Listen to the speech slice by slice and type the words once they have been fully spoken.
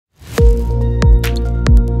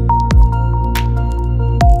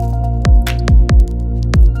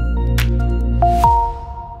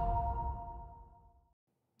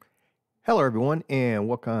Hello, everyone, and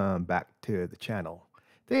welcome back to the channel.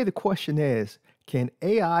 Today, the question is, can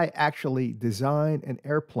AI actually design an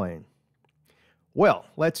airplane? Well,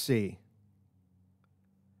 let's see.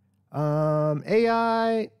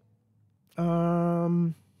 AI,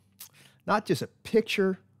 um, not just a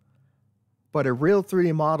picture, but a real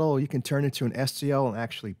 3D model you can turn into an STL and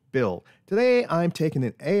actually build. Today, I'm taking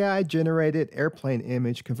an AI-generated airplane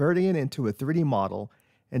image, converting it into a 3D model,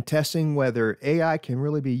 and testing whether AI can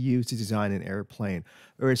really be used to design an airplane,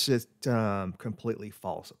 or it's just completely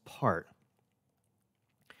falls apart.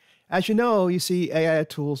 As you know, you see AI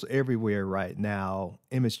tools everywhere right now,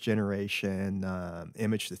 image generation,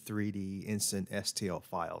 image to 3D, instant STL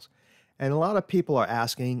files. And a lot of people are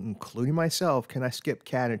asking, including myself, can I skip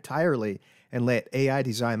CAD entirely and let AI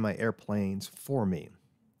design my airplanes for me?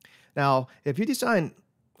 Now, if you design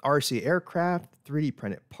RC aircraft, 3D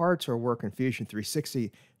printed parts, or work in Fusion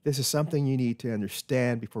 360, this is something you need to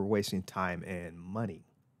understand before wasting time and money.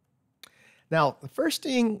 Now, the first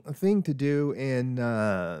thing to do in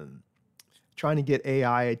trying to get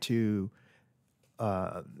AI to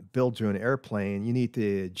build you an airplane, you need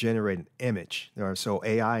to generate an image. So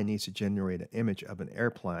AI needs to generate an image of an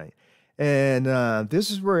airplane. And this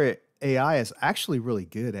is where AI is actually really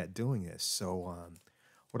good at doing this. So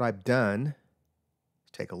what I've done,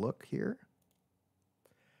 take a look here.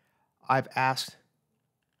 I've asked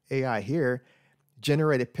AI here,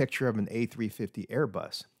 generate a picture of an A350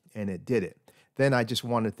 Airbus, and it did it. Then I just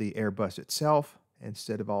wanted the Airbus itself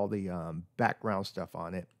instead of all the background stuff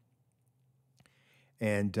on it.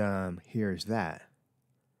 And here's that.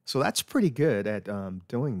 So that's pretty good at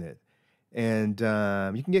doing it. And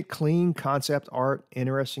you can get clean concept art,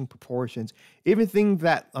 interesting proportions, even things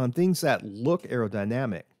that look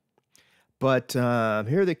aerodynamic. But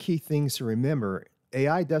here are the key things to remember.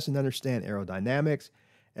 AI doesn't understand aerodynamics.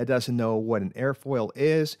 It doesn't know what an airfoil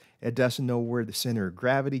is. It doesn't know where the center of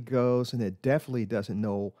gravity goes. And it definitely doesn't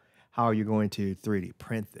know how you're going to 3D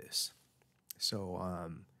print this. So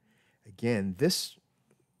again,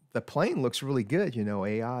 the plane looks really good. You know,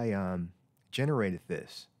 AI generated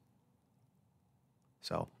this.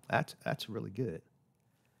 So that's really good.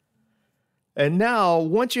 And now,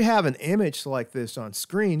 once you have an image like this on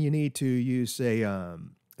screen, you need to use a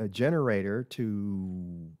generator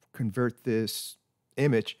to convert this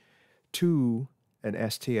image to an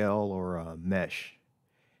STL or a mesh.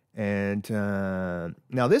 And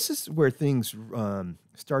now this is where things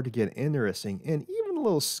start to get interesting and even a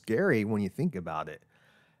little scary when you think about it.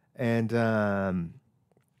 And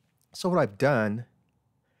so what I've done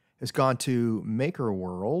is gone to Maker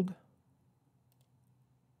World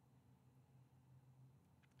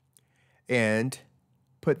and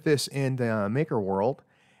put this in the Maker World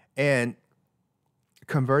and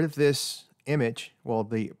converted this image, well,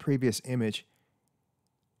 the previous image,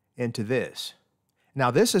 into this.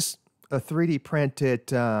 Now, this is a 3D printed,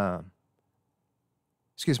 STL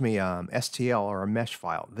or a mesh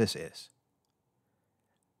file. This is.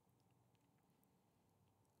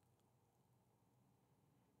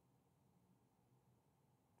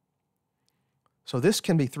 So this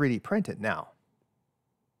can be 3D printed now.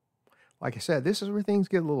 Like I said, this is where things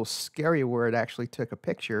get a little scary, where it actually took a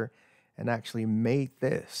picture and actually made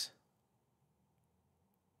this.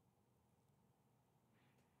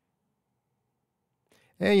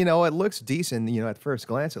 And, you know, it looks decent. You know, at first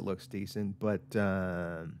glance, it looks decent, but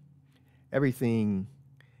everything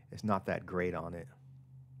is not that great on it.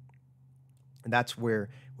 And that's where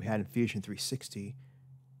we had in Fusion 360,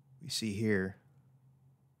 we see here,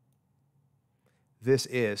 this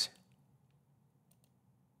is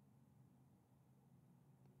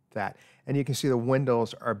that. And you can see the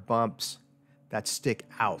windows are bumps that stick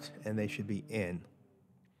out, and they should be in.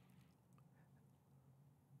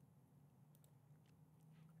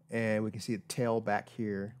 And we can see the tail back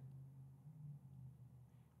here,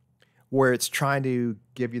 where it's trying to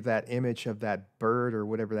give you that image of that bird or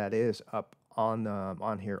whatever that is up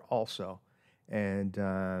on here also, and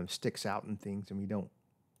sticks out and things, and we don't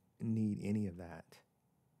need any of that.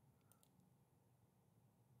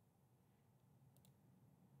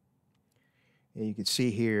 And you can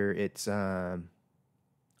see here it's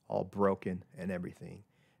all broken and everything.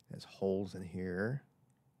 There's holes in here.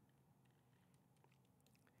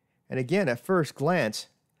 And again, at first glance,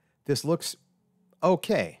 this looks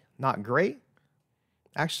okay. Not great.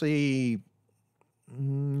 Actually,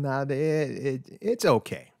 not it's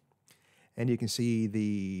okay. And you can see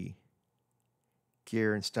the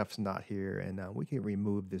gear and stuff's not here. And we can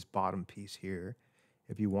remove this bottom piece here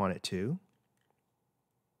if you want it to.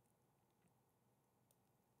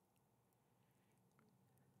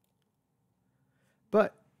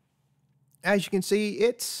 But as you can see,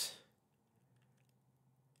 it's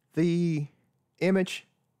the image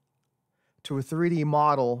to a 3D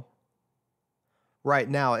model right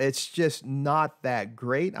now, it's just not that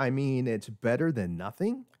great. I mean, it's better than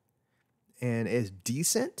nothing and it's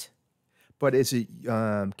decent, but is it,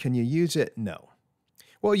 can you use it? No.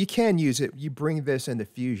 Well, you can use it. You bring this into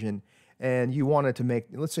Fusion and you wanted to make,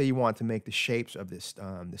 let's say you want to make the shapes of this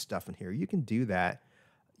stuff in here. You can do that.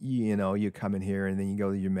 You know, you come in here and then you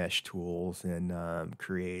go to your mesh tools and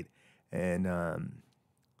create and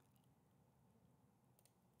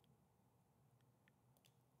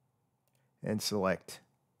select.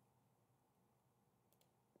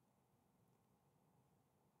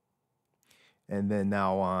 And then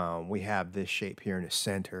now we have this shape here in the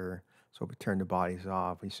center. So if we turn the bodies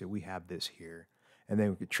off, we see we have this here. And then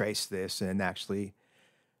we could trace this and actually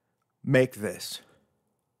make this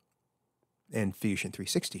in Fusion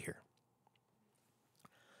 360 here.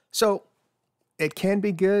 So it can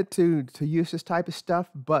be good to use this type of stuff,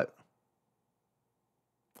 but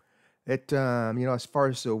it, you know, as far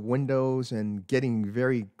as the windows and getting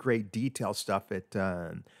very great detail stuff,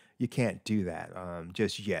 you can't do that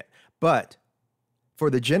just yet. But for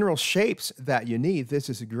the general shapes that you need, this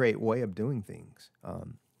is a great way of doing things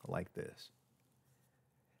like this.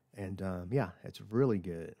 And yeah, it's really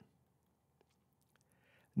good.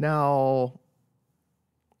 Now,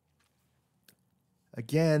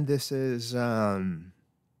 again, this is, I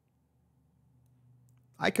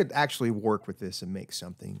could actually work with this and make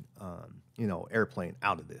something, you know, airplane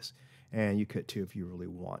out of this. And you could too if you really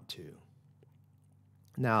want to.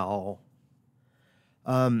 Now,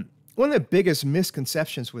 one of the biggest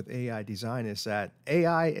misconceptions with AI design is that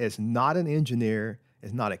AI is not an engineer,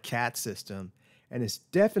 is not a CAD system, and it's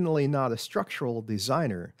definitely not a structural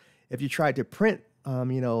designer. If you tried to print,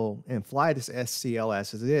 you know, and fly this STL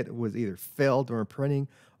as it would either fail during printing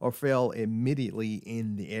or fail immediately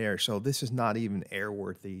in the air. So this is not even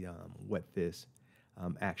airworthy what this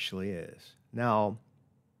actually is. Now,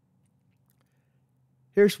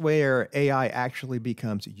 here's where AI actually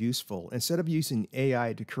becomes useful. Instead of using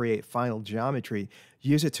AI to create final geometry,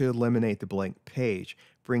 use it to eliminate the blank page.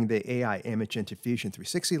 Bring the AI image into Fusion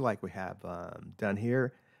 360 like we have done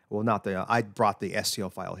here. Well, not the, I brought the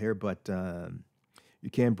STL file here, but you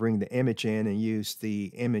can bring the image in and use the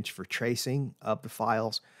image for tracing of the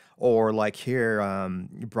files. Or like here,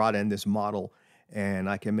 you brought in this model and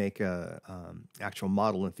I can make a actual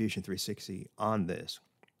model in Fusion 360 on this.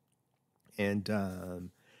 And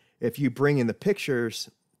if you bring in the pictures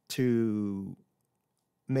to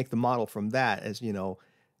make the model from that, as you know,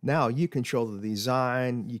 now you control the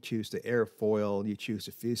design, you choose the airfoil, you choose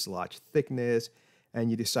the fuselage thickness, and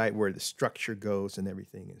you decide where the structure goes and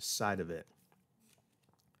everything inside of it.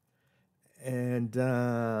 And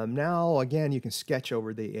now, again, you can sketch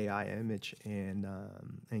over the AI image and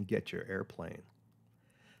get your airplane.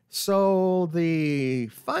 So the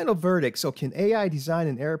final verdict, so can AI design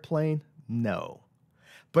an airplane? No.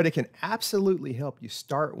 But it can absolutely help you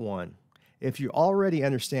start one. If you already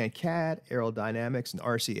understand CAD, aerodynamics, and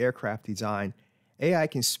RC aircraft design, AI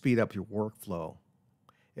can speed up your workflow.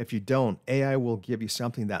 If you don't, AI will give you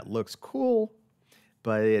something that looks cool,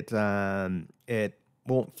 but it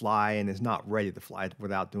won't fly and is not ready to fly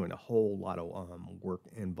without doing a whole lot of work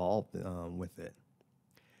involved with it.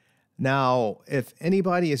 Now, if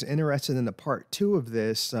anybody is interested in the part 2 of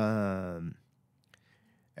this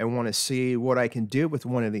and want to see what I can do with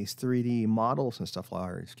one of these 3D models and stuff,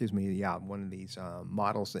 or excuse me, yeah, one of these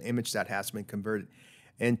models, the image that has been converted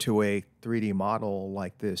into a 3D model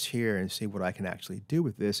like this here, and see what I can actually do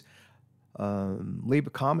with this, leave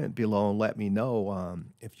a comment below and let me know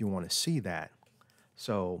if you want to see that.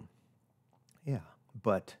 So, yeah,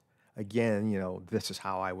 but again, you know, this is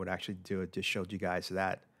how I would actually do it. Just showed you guys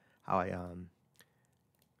that, how I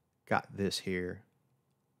got this here.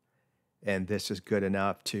 And this is good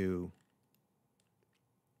enough to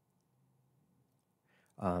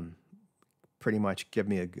pretty much give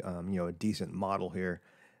me a, you know, a decent model here.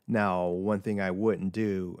 Now, one thing I wouldn't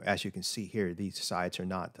do, as you can see here, these sides are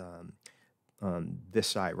not, this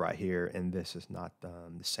side right here, and this is not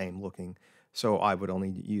the same looking. So I would only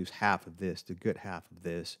use half of this, the good half of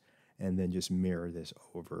this, and then just mirror this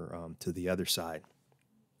over to the other side.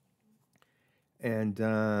 And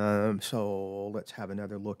so let's have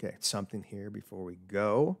another look at something here before we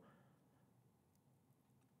go.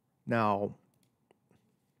 Now,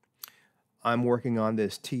 I'm working on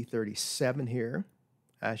this T-37 here,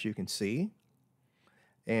 as you can see.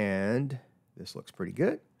 And this looks pretty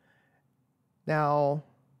good. Now,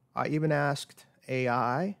 I even asked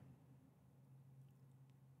AI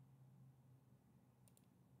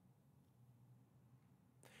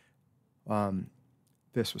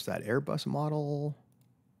this was that Airbus model.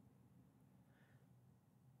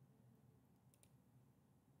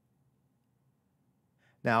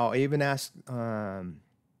 Now, I even asked to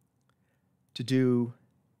do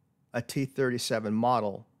a T37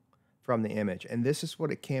 model from the image, and this is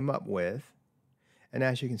what it came up with. And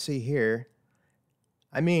as you can see here,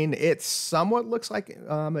 I mean, it somewhat looks like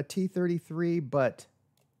a T33, but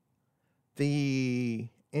the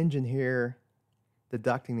engine here, the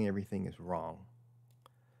ducting and everything is wrong.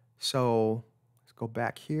 So let's go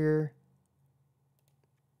back here.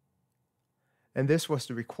 And this was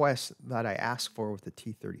the request that I asked for with the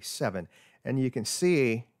T37. And you can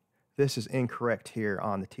see this is incorrect here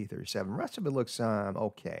on the T37. The rest of it looks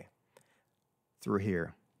okay through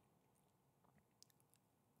here.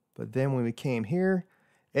 But then when we came here,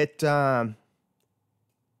 it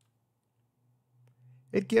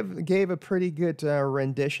gave a pretty good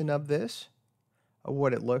rendition of this, of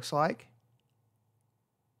what it looks like.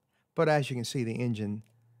 But as you can see, the engine,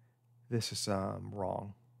 this is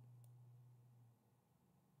wrong.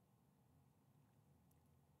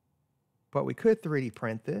 But we could 3D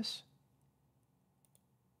print this.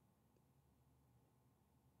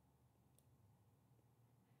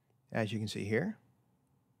 As you can see here.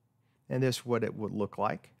 And this is what it would look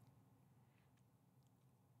like.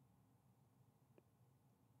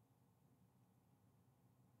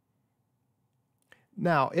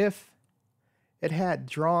 Now, if it had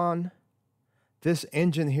drawn this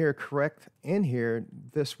engine here correct in here,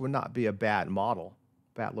 this would not be a bad model,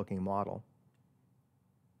 bad looking model.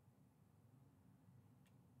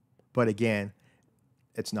 But again,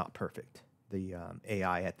 it's not perfect, the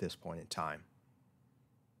AI at this point in time.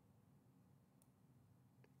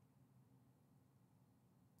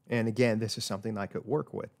 And again, this is something I could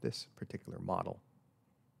work with, this particular model.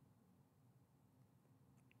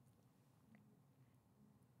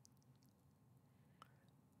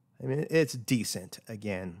 I mean, it's decent,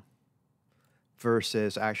 again,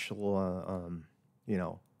 versus actual, you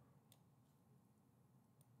know,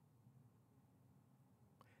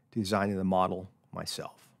 designing the model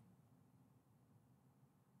myself.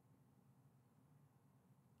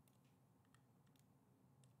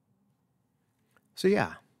 So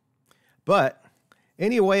yeah, but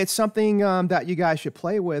anyway, it's something that you guys should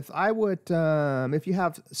play with. I would, if you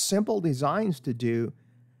have simple designs to do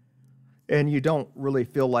and you don't really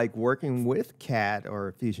feel like working with CAD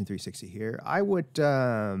or Fusion 360 here, I would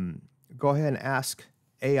go ahead and ask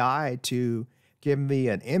AI to give me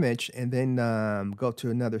an image and then go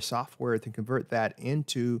to another software to convert that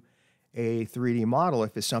into a 3D model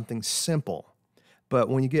if it's something simple. But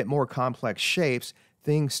when you get more complex shapes,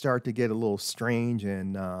 things start to get a little strange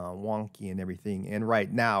and wonky and everything. And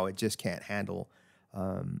right now, it just can't handle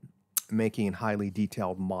making highly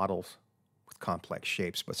detailed models with complex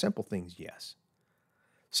shapes. But simple things, yes.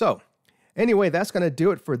 So anyway, that's going to do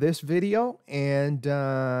it for this video. And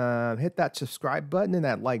hit that subscribe button and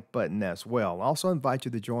that like button as well. I also invite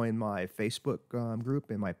you to join my Facebook group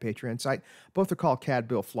and my Patreon site. Both are called CAD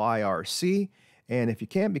Build Fly RC. And if you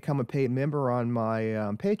can't become a paid member on my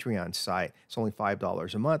Patreon site, it's only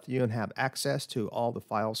 $5 a month. You can have access to all the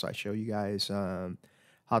files I show you guys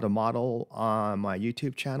how to model on my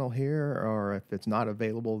YouTube channel here. Or if it's not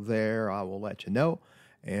available there, I will let you know.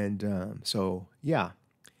 And so, yeah.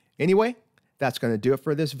 Anyway, that's going to do it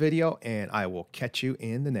for this video, and I will catch you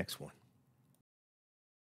in the next one.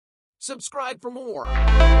 Subscribe for more.